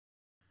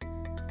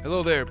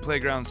Hello there,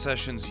 Playground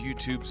Sessions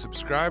YouTube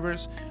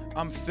subscribers.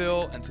 I'm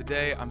Phil, and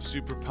today I'm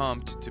super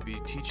pumped to be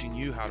teaching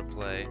you how to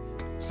play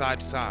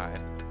Side Side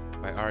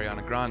by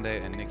Ariana Grande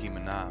and Nicki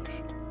Minaj.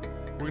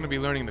 We're going to be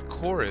learning the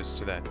chorus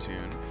to that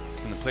tune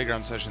from the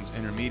Playground Sessions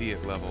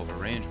intermediate level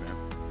of arrangement.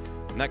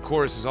 And that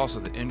chorus is also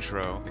the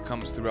intro. It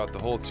comes throughout the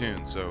whole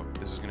tune, so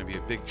this is going to be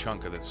a big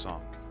chunk of this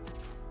song.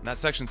 And that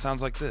section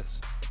sounds like this.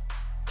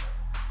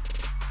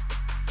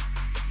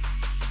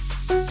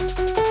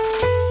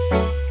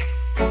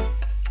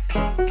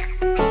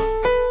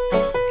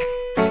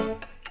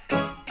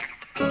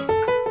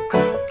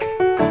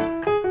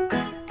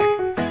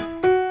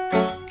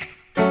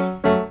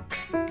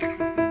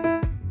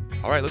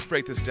 Alright, let's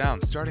break this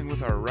down, starting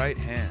with our right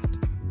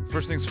hand.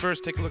 First things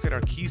first, take a look at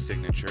our key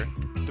signature,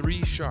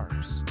 3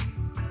 sharps.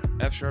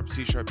 F sharp,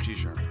 C sharp, G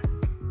sharp.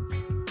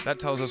 That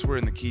tells us we're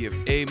in the key of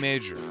A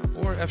major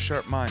or F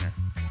sharp minor.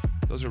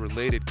 Those are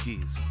related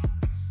keys.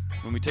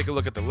 When we take a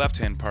look at the left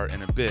hand part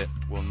in a bit,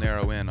 we'll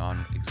narrow in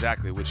on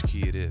exactly which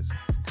key it is,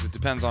 because it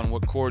depends on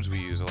what chords we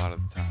use a lot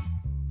of the time.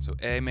 So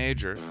A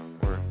major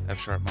or F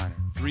sharp minor,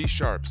 3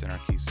 sharps in our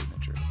key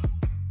signature.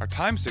 Our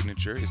time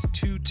signature is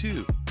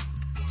 2-2.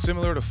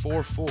 Similar to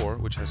 4-4,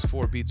 which has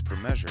 4 beats per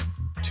measure,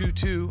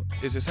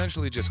 2-2 is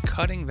essentially just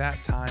cutting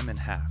that time in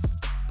half.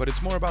 But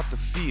it's more about the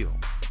feel.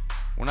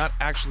 We're not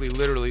actually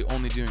literally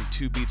only doing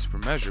 2 beats per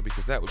measure,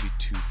 because that would be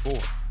 2-4.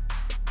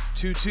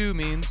 2-2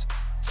 means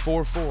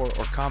 4-4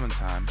 or common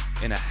time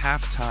in a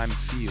half-time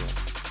feel.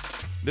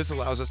 This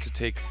allows us to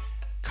take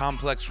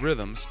complex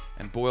rhythms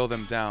and boil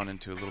them down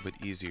into a little bit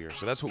easier.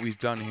 So that's what we've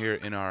done here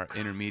in our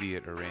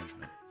intermediate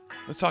arrangement.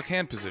 Let's talk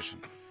hand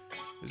position.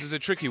 This is a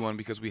tricky one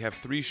because we have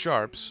 3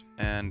 sharps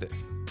and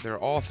they're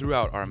all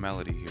throughout our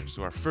melody here.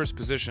 So our first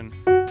position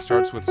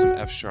starts with some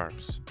F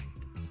sharps.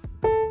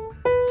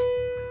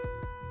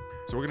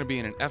 So we're going to be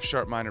in an F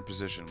sharp minor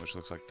position, which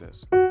looks like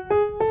this.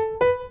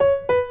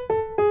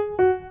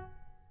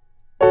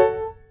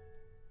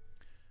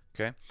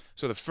 Okay,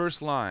 so the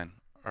first line,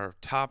 our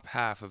top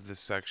half of this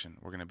section,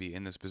 we're going to be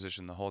in this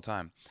position the whole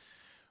time.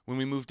 When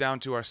we move down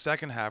to our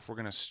second half, we're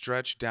going to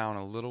stretch down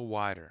a little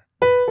wider.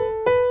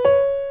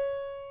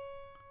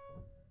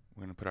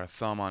 We're going to put our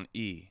thumb on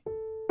E.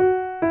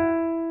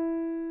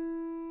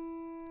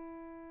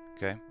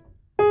 Okay?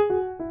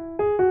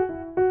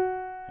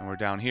 And we're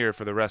down here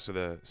for the rest of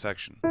the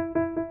section.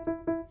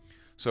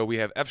 So we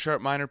have F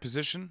sharp minor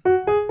position,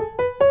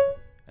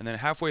 and then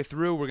halfway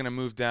through we're going to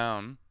move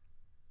down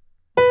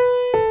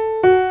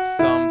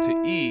thumb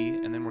to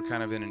E, and then we're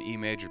kind of in an E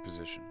major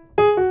position.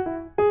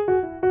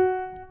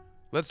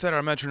 Let's set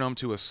our metronome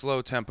to a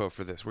slow tempo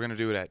for this. We're going to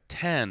do it at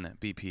 10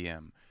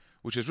 BPM.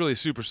 Which is really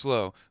super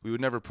slow. We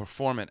would never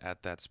perform it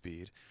at that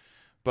speed.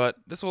 But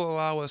this will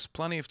allow us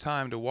plenty of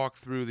time to walk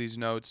through these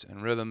notes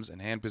and rhythms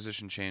and hand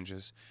position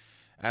changes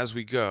as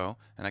we go,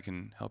 and I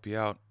can help you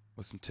out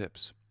with some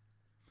tips.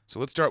 So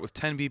let's start with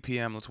 10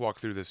 BPM. Let's walk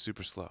through this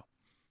super slow.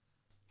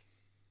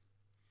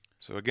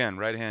 So again,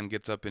 right hand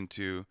gets up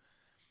into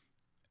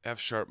F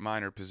sharp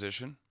minor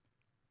position,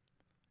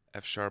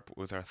 F sharp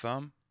with our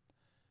thumb,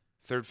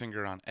 third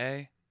finger on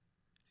A,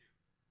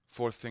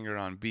 fourth finger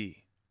on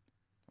B.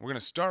 We're going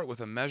to start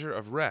with a measure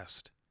of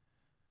rest,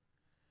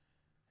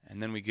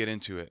 and then we get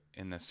into it.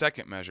 In the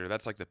second measure,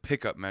 that's like the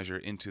pickup measure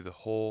into the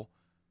whole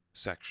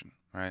section,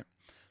 right?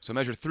 So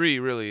measure 3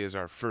 really is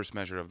our first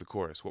measure of the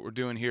chorus. What we're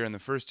doing here in the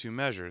first 2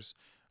 measures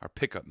are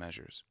pickup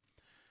measures.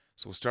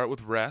 So we'll start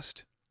with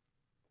rest.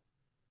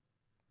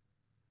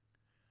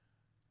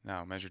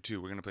 Now, measure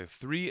 2, we're going to play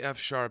 3 F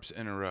sharps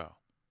in a row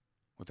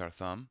with our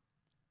thumb.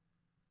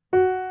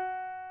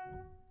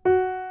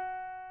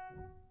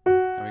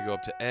 We go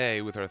up to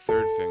A with our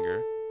third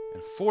finger,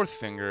 and fourth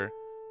finger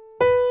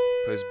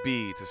plays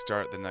B to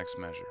start the next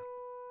measure.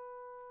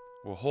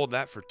 We'll hold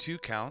that for 2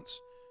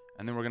 counts,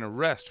 and then we're going to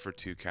rest for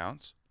 2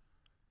 counts.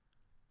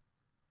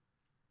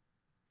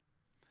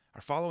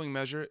 Our following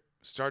measure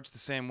starts the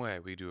same way.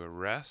 We do a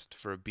rest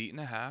for a beat and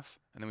a half,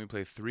 and then we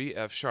play 3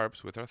 F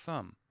sharps with our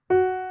thumb.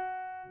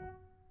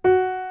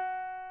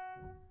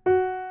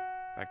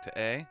 Back to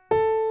A.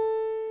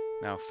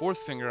 Now fourth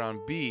finger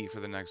on B for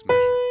the next measure.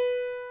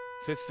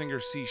 Fifth finger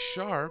C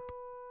sharp,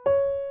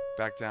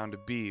 back down to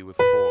B with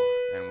 4,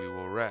 and we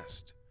will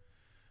rest.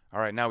 All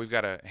right, now we've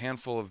got a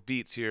handful of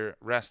beats here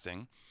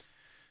resting.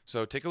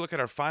 So take a look at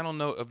our final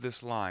note of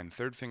this line,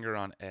 third finger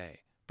on A.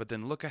 But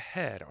then look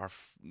ahead. Our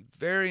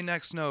very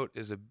next note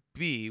is a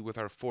B with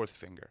our fourth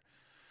finger.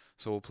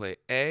 So we'll play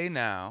A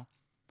now.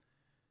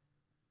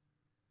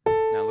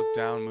 Now look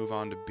down, move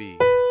on to B.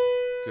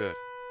 Good.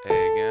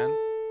 A again.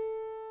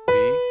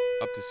 B,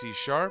 up to C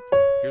sharp.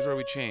 Here's where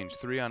we change.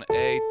 3 on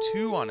A,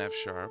 2 on F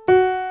sharp.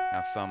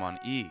 Now thumb on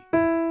E.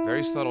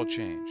 Very subtle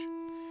change.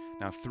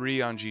 Now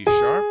 3 on G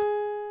sharp,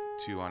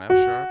 2 on F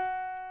sharp,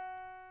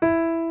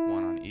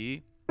 1 on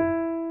E.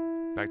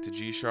 Back to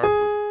G sharp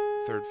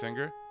with third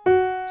finger, 2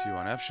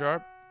 on F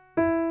sharp,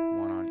 1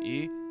 on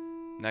E.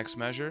 Next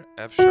measure,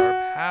 F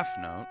sharp half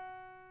note.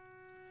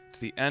 To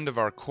the end of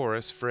our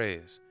chorus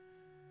phrase.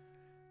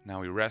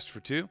 Now we rest for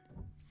 2.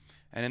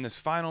 And in this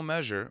final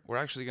measure, we're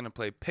actually going to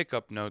play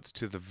pickup notes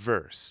to the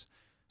verse.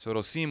 So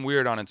it'll seem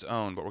weird on its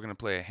own, but we're going to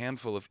play a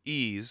handful of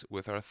E's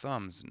with our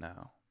thumbs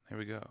now. Here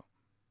we go.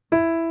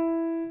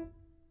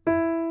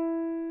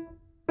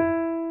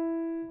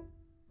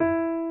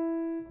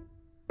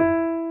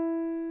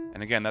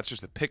 And again, that's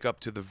just a pickup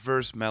to the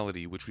verse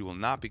melody, which we will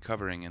not be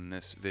covering in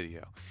this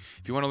video.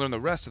 If you want to learn the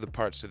rest of the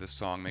parts to this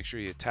song, make sure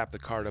you tap the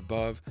card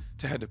above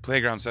to head to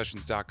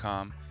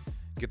playgroundsessions.com,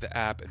 get the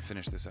app, and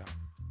finish this out.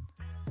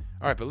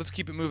 All right, but let's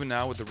keep it moving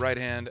now with the right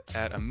hand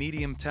at a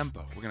medium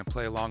tempo. We're going to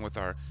play along with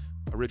our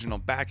original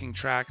backing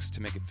tracks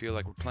to make it feel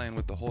like we're playing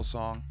with the whole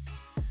song.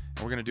 And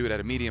we're going to do it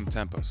at a medium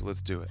tempo, so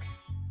let's do it.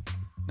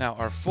 Now,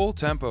 our full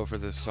tempo for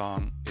this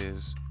song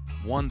is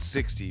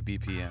 160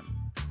 BPM.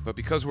 But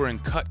because we're in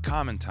cut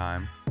common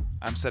time,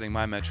 I'm setting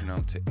my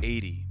metronome to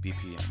 80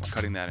 BPM. We're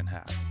cutting that in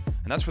half.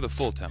 And that's for the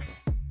full tempo.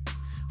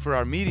 For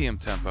our medium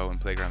tempo in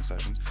Playground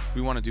Sessions,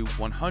 we want to do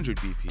 100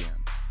 BPM.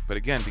 But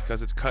again,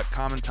 because it's cut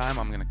common time,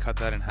 I'm going to cut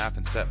that in half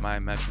and set my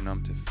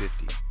metronome to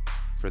 50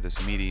 for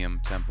this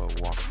medium tempo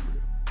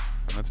walkthrough.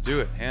 And let's do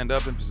it. Hand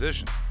up in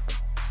position.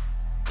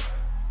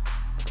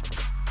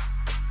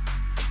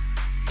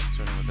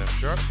 Starting with F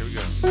sharp. Here we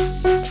go.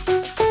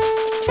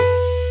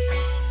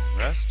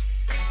 Rest.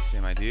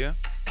 Same idea.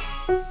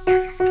 Now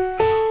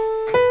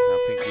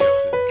pinky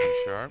up to C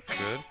sharp.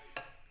 Good.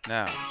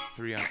 Now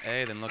 3 on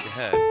A, then look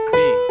ahead. B.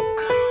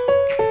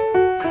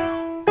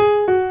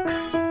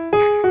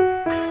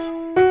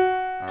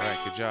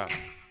 Alright, good job.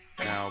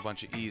 Now a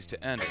bunch of E's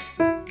to end it.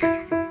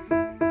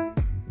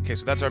 Okay,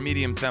 so that's our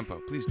medium tempo.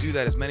 Please do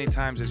that as many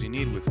times as you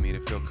need with me to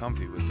feel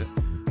comfy with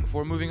it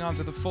before moving on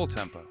to the full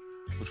tempo,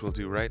 which we'll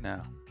do right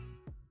now.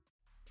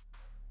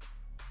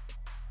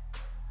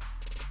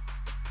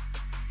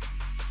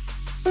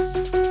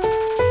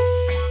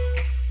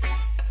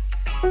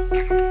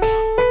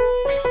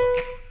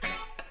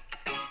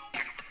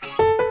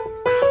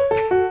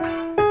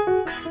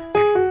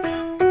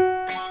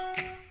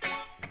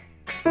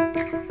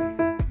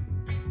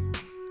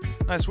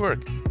 Nice work.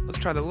 Let's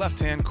try the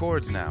left-hand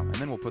chords now, and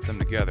then we'll put them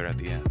together at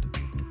the end.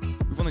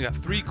 We've only got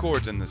 3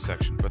 chords in this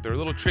section, but they're a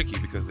little tricky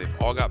because they've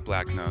all got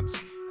black notes,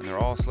 and they're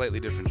all slightly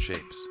different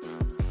shapes.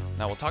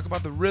 Now we'll talk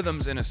about the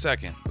rhythms in a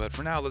second, but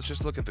for now let's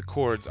just look at the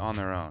chords on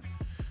their own.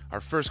 Our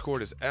first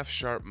chord is F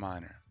sharp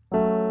minor.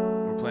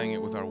 We're playing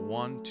it with our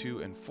 1,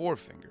 2, and 4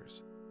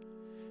 fingers.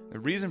 The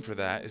reason for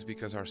that is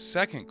because our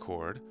second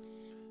chord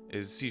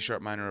is C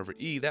sharp minor over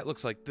E. That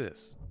looks like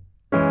this.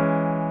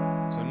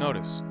 So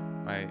notice,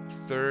 my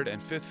 3rd and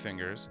 5th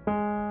fingers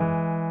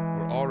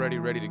were already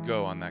ready to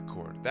go on that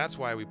chord. That's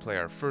why we play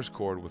our first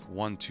chord with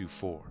 1, 2,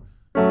 4.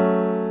 1,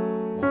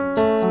 2,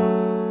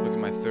 4. Look at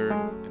my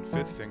 3rd and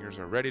 5th fingers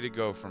are ready to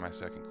go for my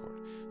second chord.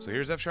 So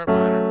here's F sharp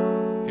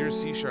minor, here's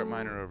C sharp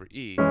minor over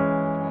E with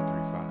 1,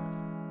 3, 5.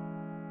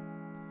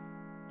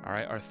 All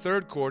right, our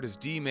third chord is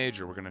D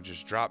major. We're going to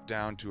just drop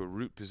down to a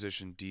root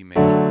position D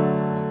major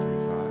with 1, 3,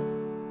 5.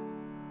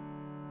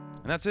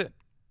 And that's it.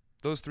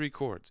 Those 3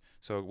 chords.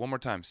 So one more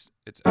time.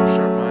 It's F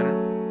sharp minor,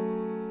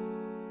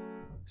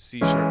 C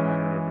sharp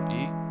minor over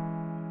E,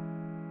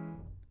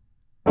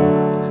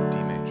 and then D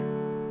major.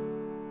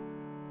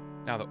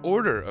 Now the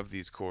order of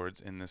these chords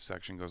in this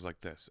section goes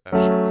like this. F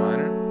sharp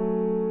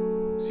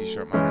minor, C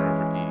sharp minor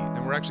over E.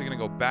 Then we're actually going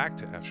to go back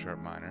to F sharp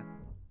minor,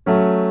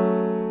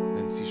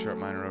 then C sharp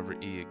minor over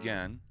E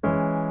again.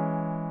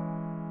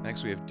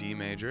 Next we have D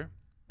major.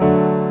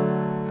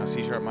 Now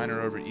C sharp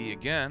minor over E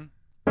again.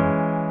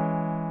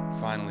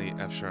 Finally,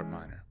 F sharp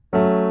minor.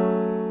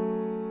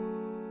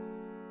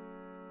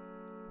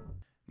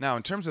 Now,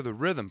 in terms of the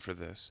rhythm for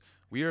this,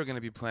 we are going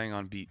to be playing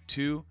on beat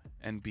 2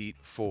 and beat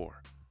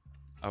 4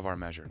 of our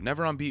measure.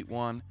 Never on beat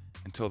 1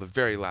 until the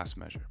very last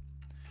measure.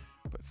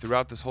 But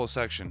throughout this whole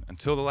section,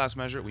 until the last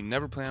measure, we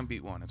never play on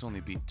beat 1. It's only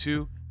beat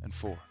 2 and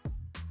 4.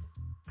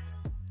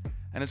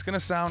 And it's going to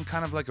sound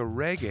kind of like a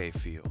reggae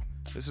feel.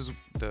 This is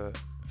the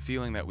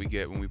feeling that we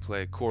get when we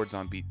play chords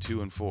on beat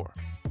 2 and 4.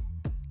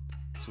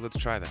 So let's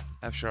try that.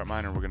 F sharp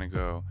minor, we're going to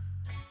go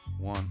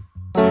 1,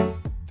 2,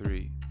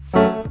 3,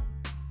 4.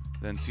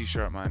 Then C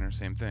sharp minor,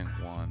 same thing.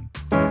 1,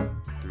 2,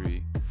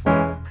 3,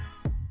 4.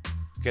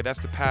 Okay, that's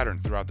the pattern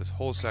throughout this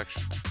whole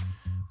section.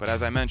 But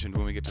as I mentioned,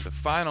 when we get to the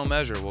final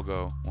measure, we'll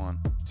go 1,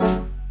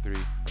 2, 3,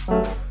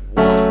 4,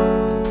 1.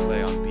 And we'll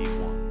play on beat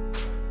 1.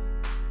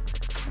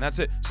 And that's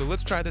it. So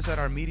let's try this at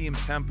our medium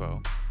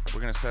tempo.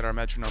 We're going to set our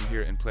metronome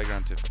here in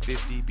Playground to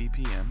 50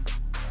 BPM.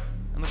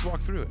 And let's walk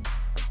through it.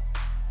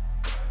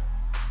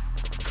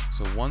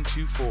 So 1,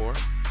 2, 4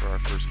 for our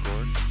first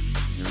chord.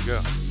 Here we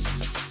go.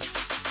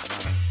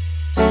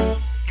 1,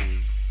 2, 3,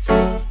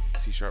 4.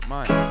 C sharp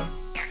minor.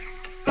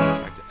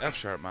 Back to F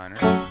sharp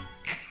minor.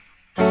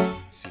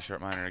 C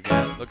sharp minor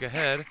again. Look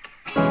ahead.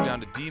 Move down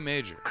to D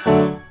major.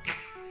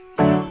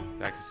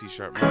 Back to C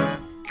sharp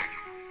minor.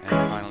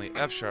 And finally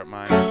F sharp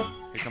minor.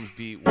 Here comes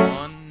beat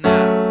 1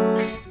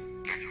 now.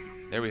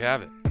 There we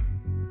have it.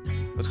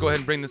 Let's go ahead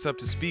and bring this up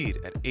to speed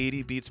at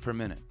 80 beats per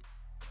minute.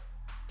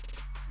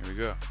 Here we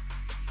go.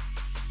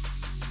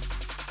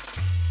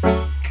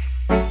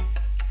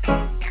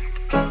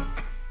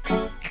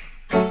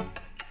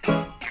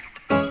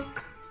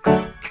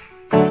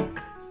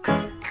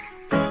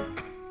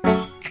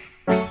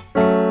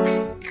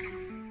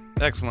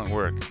 Excellent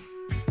work.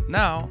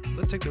 Now,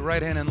 let's take the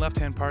right hand and left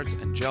hand parts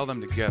and gel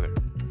them together.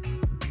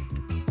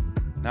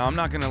 Now, I'm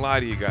not going to lie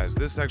to you guys,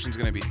 this section's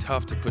going to be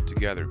tough to put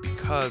together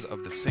because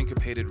of the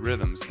syncopated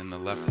rhythms in the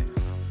left hand,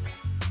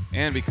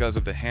 and because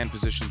of the hand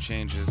position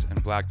changes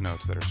and black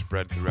notes that are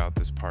spread throughout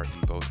this part in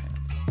both hands.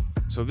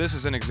 So this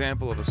is an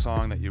example of a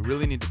song that you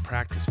really need to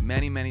practice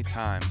many, many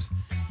times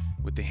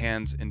with the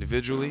hands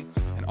individually,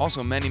 and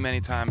also many, many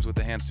times with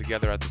the hands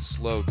together at the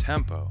slow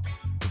tempo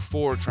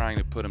before trying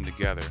to put them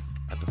together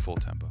at the full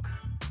tempo.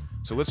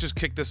 So let's just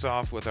kick this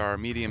off with our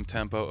medium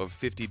tempo of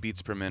 50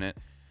 beats per minute,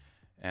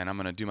 and I'm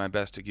going to do my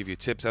best to give you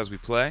tips as we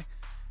play, and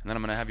then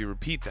I'm going to have you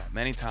repeat that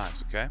many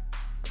times, okay?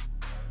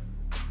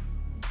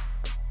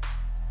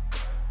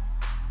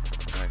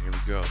 All right, here we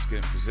go. Let's get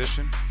in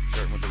position,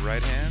 starting with the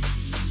right hand.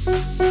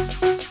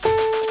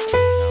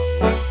 Now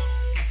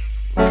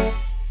left.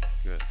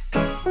 Good.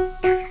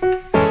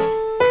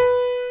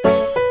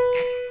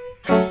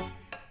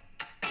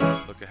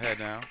 Look ahead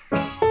now.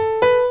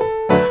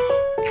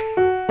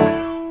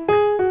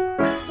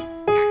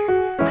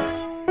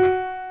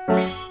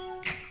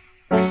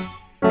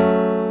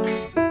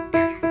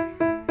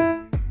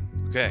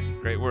 Okay,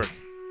 great work.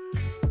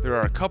 There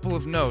are a couple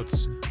of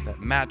notes that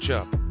match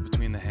up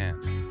between the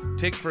hands.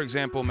 Take, for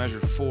example, measure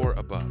 4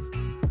 above.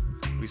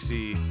 We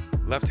see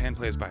left hand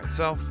plays by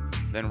itself,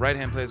 then right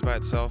hand plays by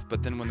itself,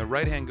 but then when the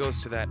right hand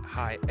goes to that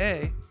high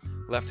A,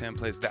 left hand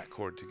plays that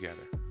chord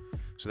together.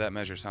 So that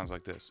measure sounds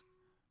like this.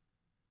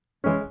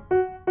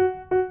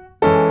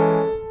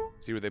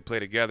 See where they play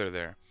together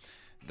there?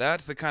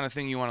 That's the kind of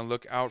thing you want to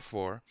look out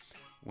for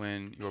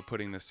when you're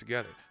putting this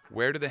together.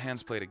 Where do the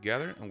hands play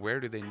together and where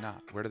do they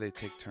not? Where do they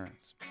take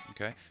turns?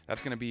 Okay? That's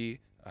going to be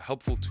a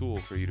helpful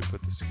tool for you to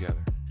put this together.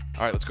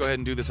 All right, let's go ahead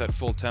and do this at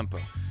full tempo.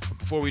 But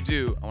before we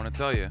do, I want to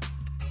tell you,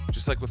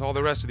 just like with all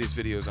the rest of these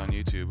videos on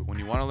YouTube, when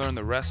you want to learn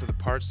the rest of the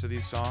parts to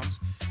these songs,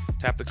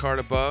 tap the card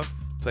above,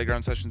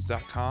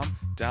 playgroundsessions.com,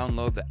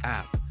 download the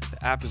app.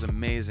 The app is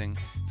amazing.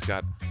 It's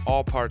got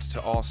all parts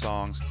to all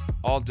songs,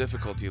 all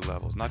difficulty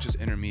levels, not just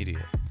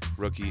intermediate,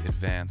 rookie,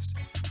 advanced,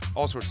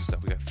 all sorts of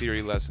stuff. We got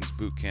theory lessons,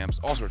 boot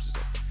camps, all sorts of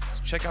stuff.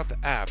 So check out the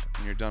app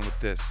when you're done with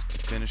this to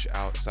finish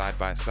out Side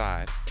by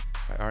Side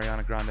by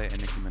Ariana Grande and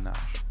Nicki Minaj.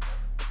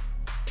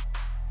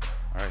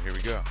 All right, here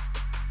we go.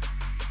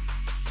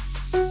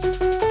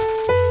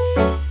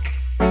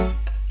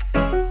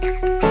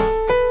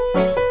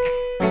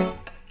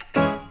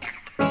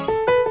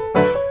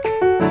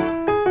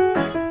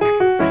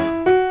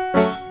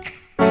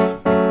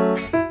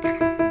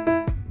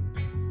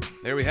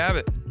 There we have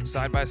it,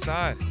 Side by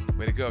Side.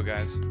 Way to go,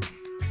 guys.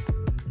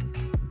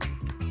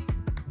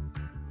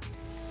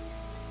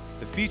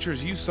 The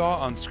features you saw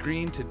on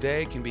screen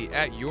today can be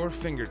at your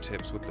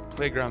fingertips with the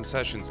Playground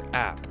Sessions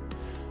app.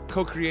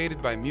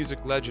 Co-created by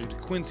music legend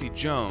Quincy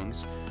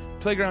Jones,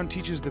 Playground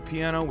teaches the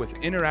piano with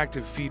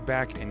interactive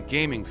feedback and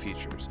gaming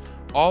features,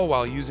 all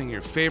while using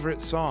your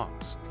favorite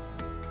songs.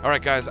 All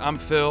right, guys, I'm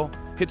Phil.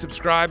 Hit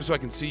subscribe so I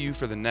can see you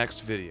for the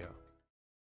next video.